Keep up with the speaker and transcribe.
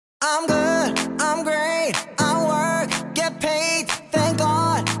I'm good, I'm great, I work, get paid, thank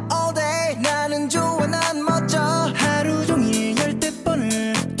God, all day 나는 좋아 난 멋져 하루 종일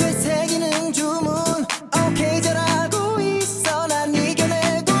 10대번을 되새기는 주문 오케이 잘하고 있어 난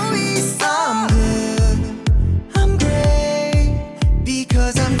이겨내고 있어 I'm good, I'm great,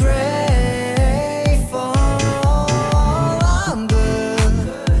 because I'm grateful I'm good,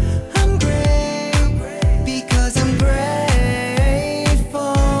 I'm great, because I'm grateful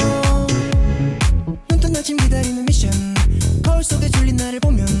아침 기다리는 미션 거울 속에 졸린 나를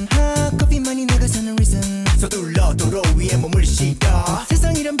보면 핫커피만이 내가 사는 reason 서둘러 도로 위에 몸을 씻어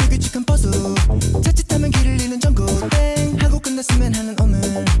세상이란 불규칙한 퍼즐 자칫하면 길을 잃는 전국 땡 하고 끝났으면 하는 오늘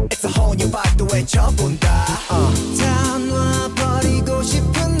It's a whole new vibe 또 외쳐본다 다 놔버리고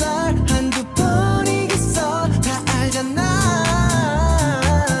싶은 날 한두 번이겠어 다 알잖아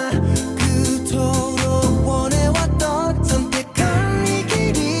그토록 원해왔던 선택한 이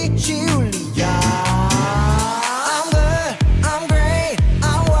길이 쉬울 리야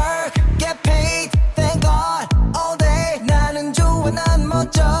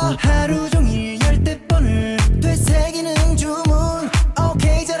하루 종일 10대번을 되새기는 주문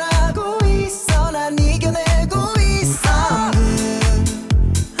오케이 잘하고 있어 난 이겨내고 있어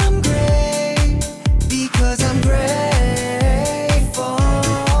I'm good, I'm great, because I'm grateful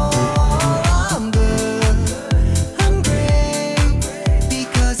I'm good, I'm great,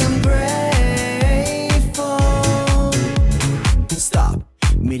 because I'm grateful Stop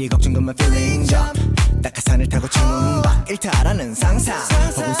미리 걱정감만 feeling jump 낙하산을 타고 충박 일탈하는 상상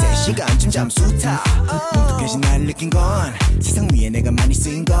혹은 3시간쯤 잠수타 뭉툭해진 날 느낀 건 세상 위에 내가 많이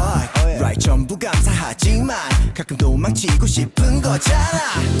쓰인 것 Right 전부 감사하지만 가끔 도망치고 싶은 거잖아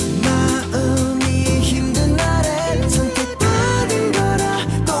마음이 힘든 날엔 선택받은 거라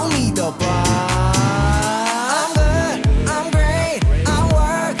꼭 믿어봐 I'm good, I'm great, I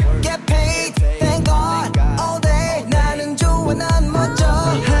work, get paid, thank God all day 나는 좋아 난 멋져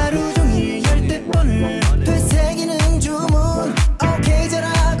하루 종일 10대번을 되새기는 주문 오케이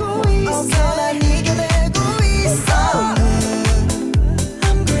잘하고 있어 난 이겨내고 있어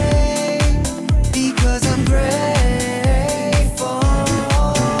I'm great, because I'm grateful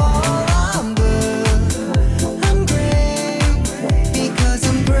I'm good, I'm great, because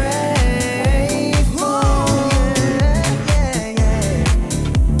I'm grateful yeah, yeah, yeah.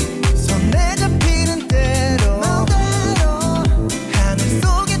 손에 잡히는 대로 하늘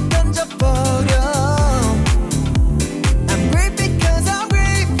속에 던져버려 I'm great because I'm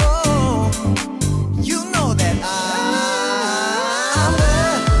grateful You know that I'm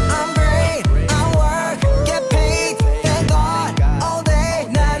good, I'm great, I work, get paid, thank God all day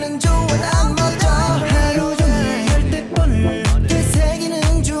나는 좋아 난 멋져 하루 종일 10대번을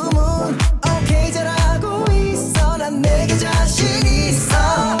되새기는 주문 오케이 잘하고 있어 난 내게 자신 있어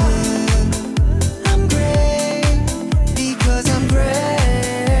I'm great, because I'm grateful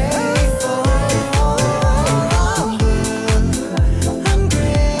I'm good, I'm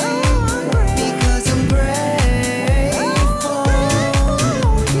great, because I'm grateful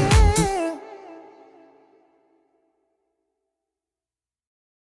yeah.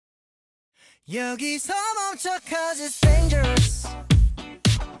 여기서 멈춰 cause it's dangerous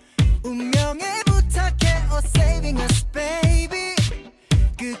운명에 부탁해 oh saving us baby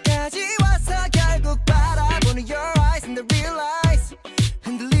끝까지 와서 결국 바라보는 your eyes and I realize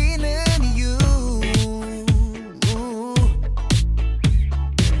흔들리는 이유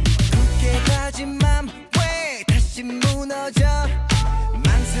굳게 가진 맘 왜 다시 무너져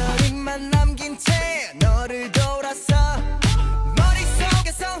망설임만 남긴 채 너를 돌아서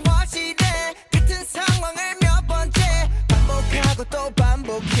머릿속에선 확실해 같은 상황을 몇 번째 반복하고 또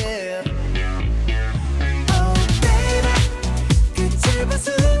반복해 Oh baby 그 짧은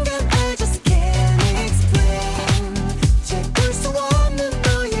순간 I just can't explain 채울 수 없는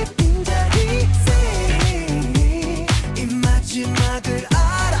너의 빈자리 say 이 마지막을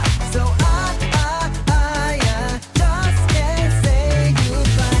알아 So I just can't say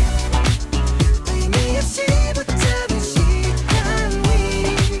goodbye 의미 없이 붙잡은 시간이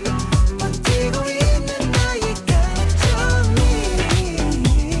버티고 있는 나의 감정이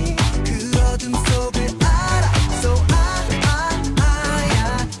그 어둠 속을 알아 So I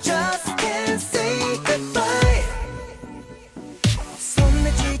just can't say goodbye 손에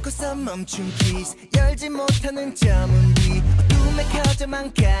쥐고서 멈춘 키스 열지 못하는 저 문 뒤 어둠에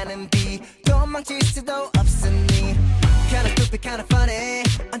켜져만 가는 빛 도망칠 수도 없으니 Kinda stupid, kinda funny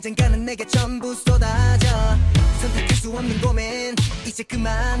언젠가는 내게 전부 쏟아져 선택할 수 없는 고민 이제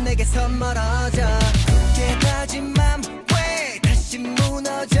그만 내게서 멀어져 굳게 다진 맘 왜 다시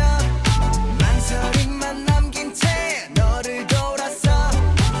무너져 망설임만 남긴 채 너를 돌아서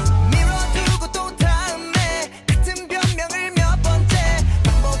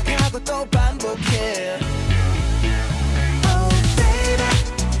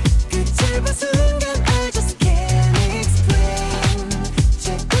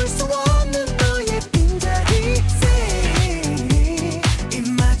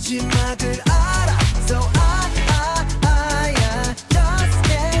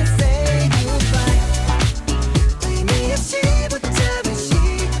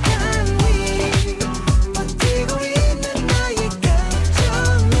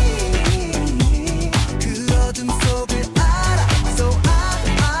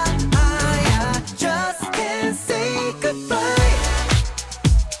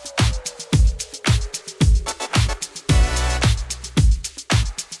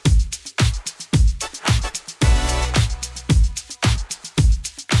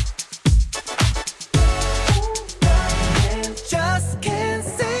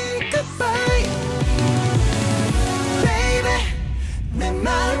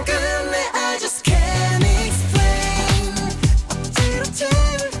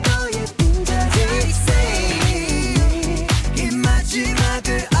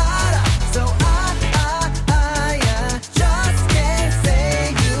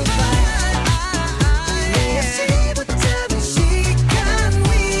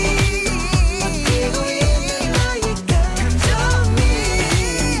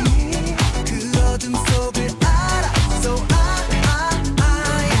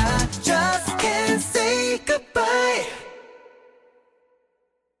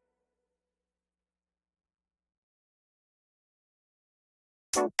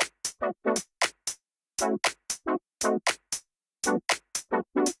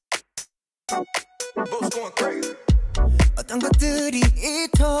어떤 것들이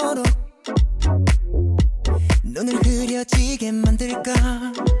이토록 눈을 흐려지게 만들까.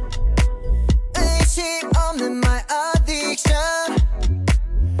 의심 없는 my addiction.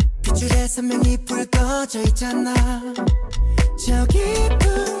 빗줄에 선명히 불 꺼져 있잖아. 저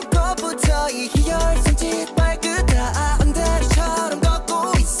깊은 곳부터 이 희열 손짓 발끝아 언다리처럼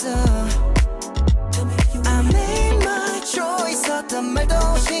걷고 있어. I made my choice. 어떤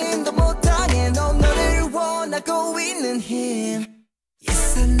말도 신도 못하게 넌 너를 원하고 있는 힘.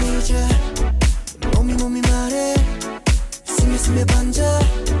 Yes I need you. 몸이 말해 스며스며 번져.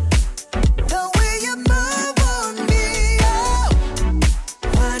 The way you move on me, oh.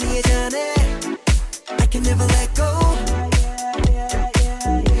 환희의 잔에 I can never let go.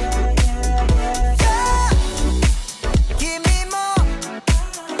 Yeah. Give me more.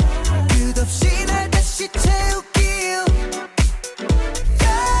 끝없이 날 다시 채우길.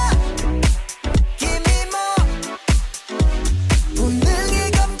 Yeah. Give me more.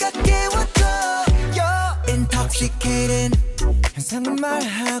 본능의 감각에 와줘. You're intoxicating. 현상은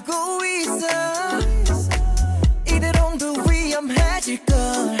말하고 있어. 이대로는 더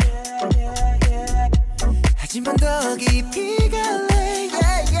위험해질걸. 하지만 더 깊이 갈래.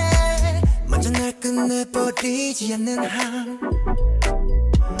 Yeah, yeah. 먼저 날 끝내버리지 않는 한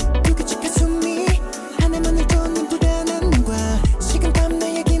불규칙한 숨이 하나만을 쫓는 불안함과 식은땀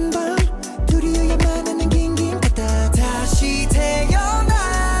나의 긴 밤 두려워야만 하는 긴긴 가닥 다시 태어나.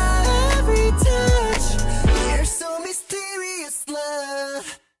 Every touch you're so mysterious love.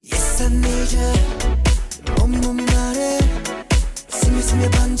 Yes I need you. 몸이 말해 스며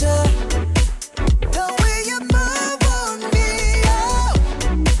번져. The way you move on me, oh.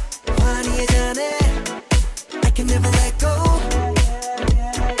 환희의 잔에 I can never let go.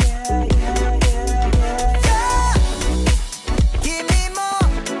 Yeah. Give me more.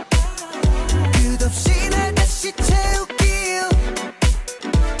 끝없이 날 다시 채우길.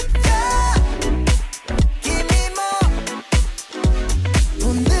 Yeah. Give me more.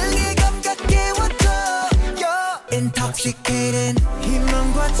 본능의 감각에 와줘. You're intoxicating.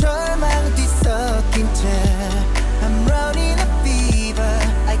 희망과 절망 뒤섞인 채 I'm running a fever.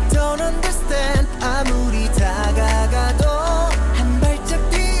 I don't understand. 아무리 다가가도 한 발짝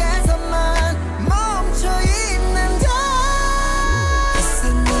뒤에서만 멈춰있는다. Yes I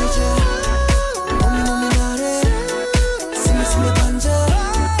need you. 몸이 말해 스며 번져.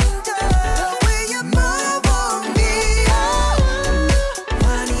 The way you move on me, oh.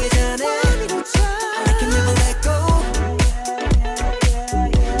 환희의 잔에 I can never let go.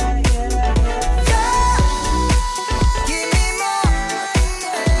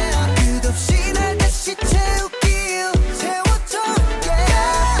 끝없이 날 다시 채우길. 채워줘.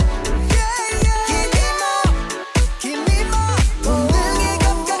 Yeah. Give me more. Give me more. 본능의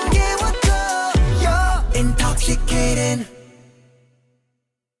감각에 와줘. You're intoxicating.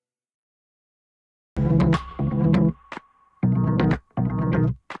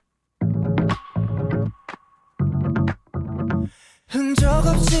 흔적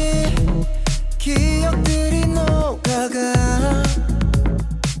없이 기억들이 녹아가.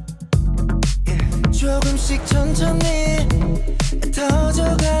 조금씩 천천히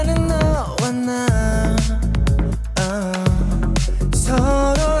터져가는 너와 나.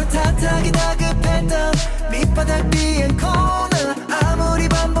 서로 탓하기 다급했던 밑바닥 비엔코나. 아무리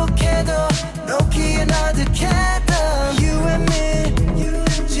반복해도 놓기엔 아득했던 You and me.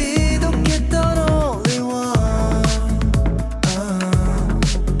 지독했던 only one.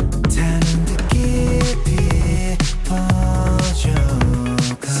 타는 듯 깊이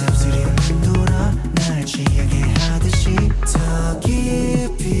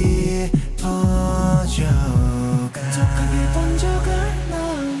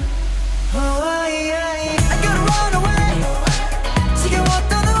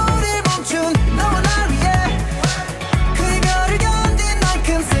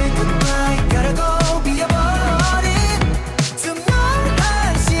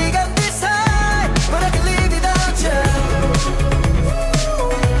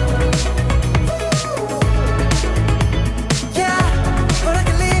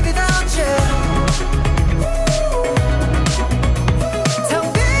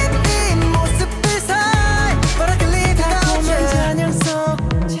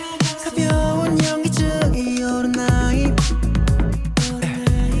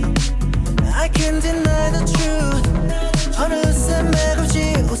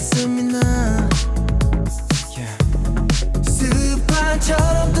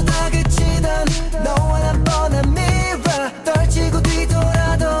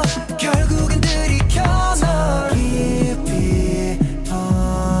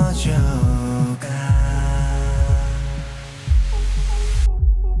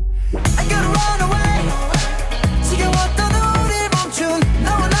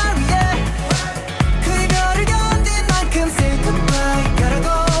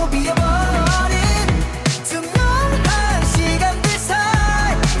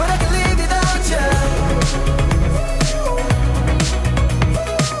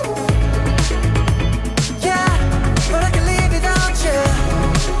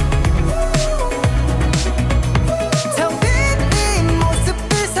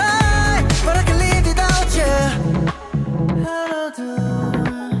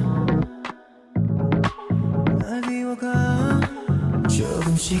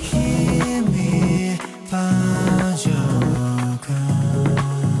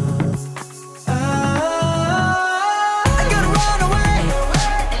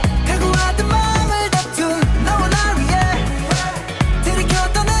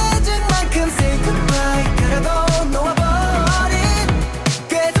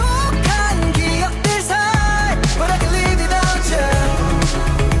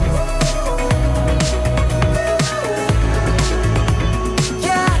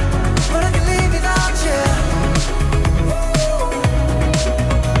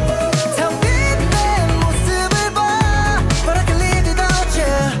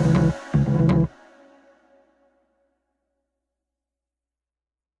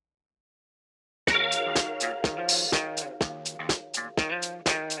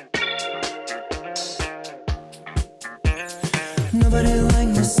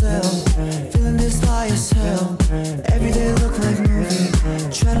myself, feeling this fly as hell. Every day look like movie.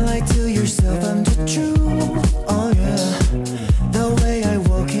 Try to lie to yourself, I'm the truth. Oh yeah, the way I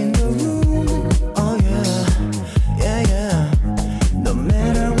walk in the room. Oh yeah, yeah, yeah. No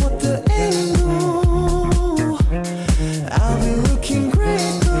matter what the angle, I'll be looking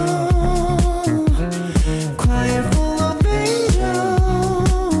great though. Choir full of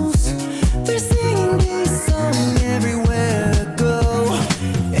angels, they're singing this song everywhere I go.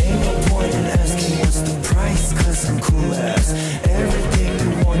 Ain't no point in asking what's the price, cause I'm cool as. Everything you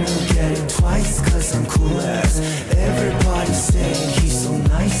want, you get it twice, cause I'm cool as. Everybody saying he's so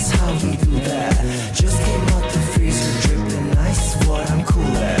nice, how he do that? Just came out the freezer, dripping nice, what I'm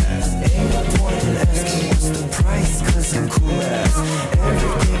cool as. Ain't no point in asking what's the price, cause I'm cool as.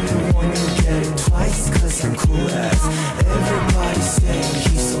 Everything you want, you get it twice, cause I'm cool as. Everybody saying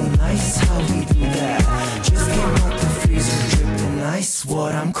he's so nice, how he do that? Just came out the freezer, dripping nice,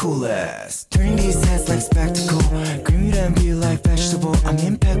 what I'm cool as. Turning these heads like spectacle, green and be like vegetable. I'm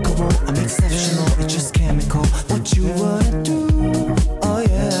impeccable, I'm exceptional, it's just chemical. What you wanna do? Oh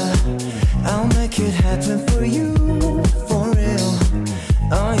yeah, I'll make it happen for you, for real.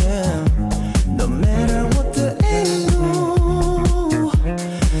 Oh yeah, no matter what the angle,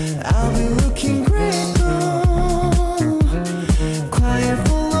 I'll be looking great though. Choir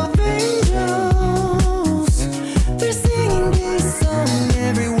full of angels, they're singing this song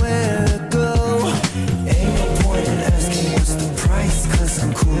everywhere I go. Ain't no point in asking what's the price, cause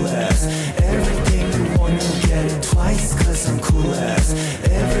I'm cool as. Everything you want, you get it twice, cause I'm cool as.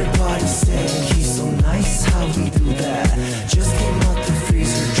 Everybody saying he's so nice, how he do that? Just came out the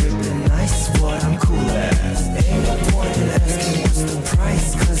freezer, dripping nice, what I'm cool as. Ain't no point in asking what's the price,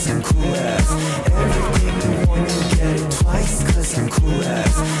 cause I'm cool as. Everything you want, you get it twice, cause I'm cool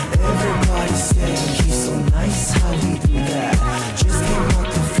as. Everybody saying he's so nice, how he do that? Just came out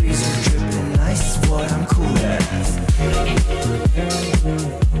the freezer, dripping nice, what I'm cool as.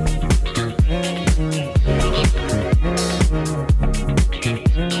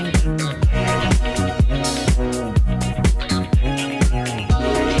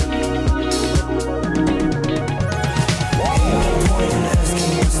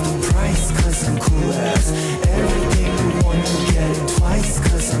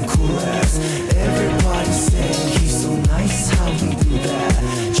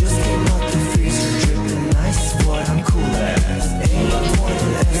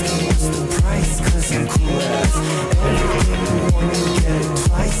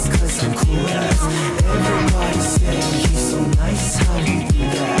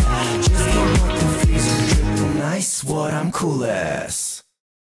 What I'm cool as.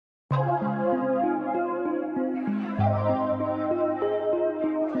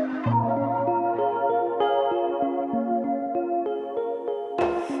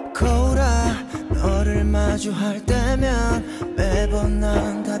 거울아, 너를 마주할 때면 매번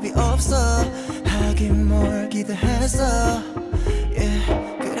난 답이 없어. 하긴 뭘 기대해서.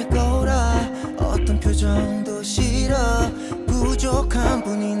 Yeah, 그래 거울아, 어떤 표정도 싫어. 부족한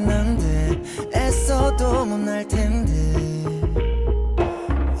분인 난데 애써도 못날 텐데.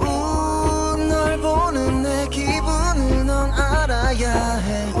 널 보는 내 기분을 넌 알아야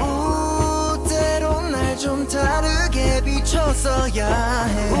해. 때론 날 좀 다르게 비춰서야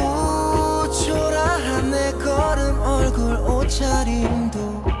해. 초라한 내 걸음 얼굴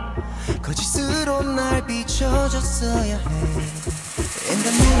옷차림도 거짓으로 날 비춰줬어야 해. In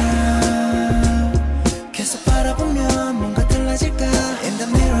the mirror 계속 바라보면 뭔가 달라질까. In the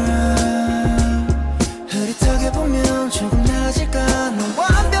mirror 흐릿하게 보면 조금 나아질까. 넌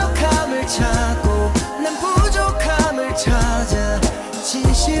완벽함을 찾고 난 부족함을 찾아.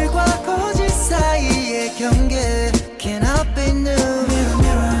 진실과 거짓 사이의 경계 cannot be new. Mirror,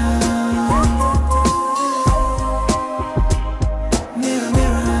 mirror. Mirror,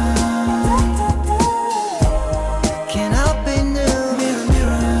 mirror. Cannot be new. Mirror,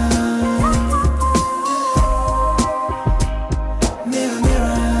 mirror. Mirror,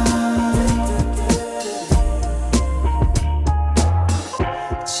 mirror.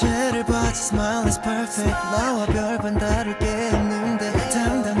 쟤를 봤지 smile is perfect. 나와 별반 다르게 했는데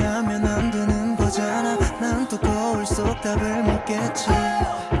당당하면 안 되는 거잖아. 난 또 거울 속 답을 묻겠지.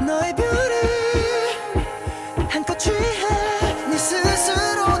 너의 beauty 한껏 취해 네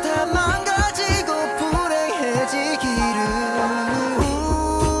스스로 다 망가지고 불행해지기를.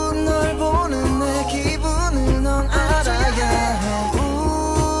 널 보는 내 기분을 넌 알아야 해.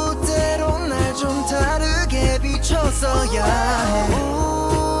 때론 날 좀 다르게 비춰서야 해.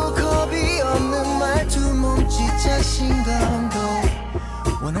 겁이 없는 말투 몸짓 자신감도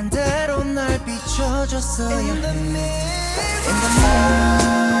원한 대로 날 비춰줬어야 해. In the mirror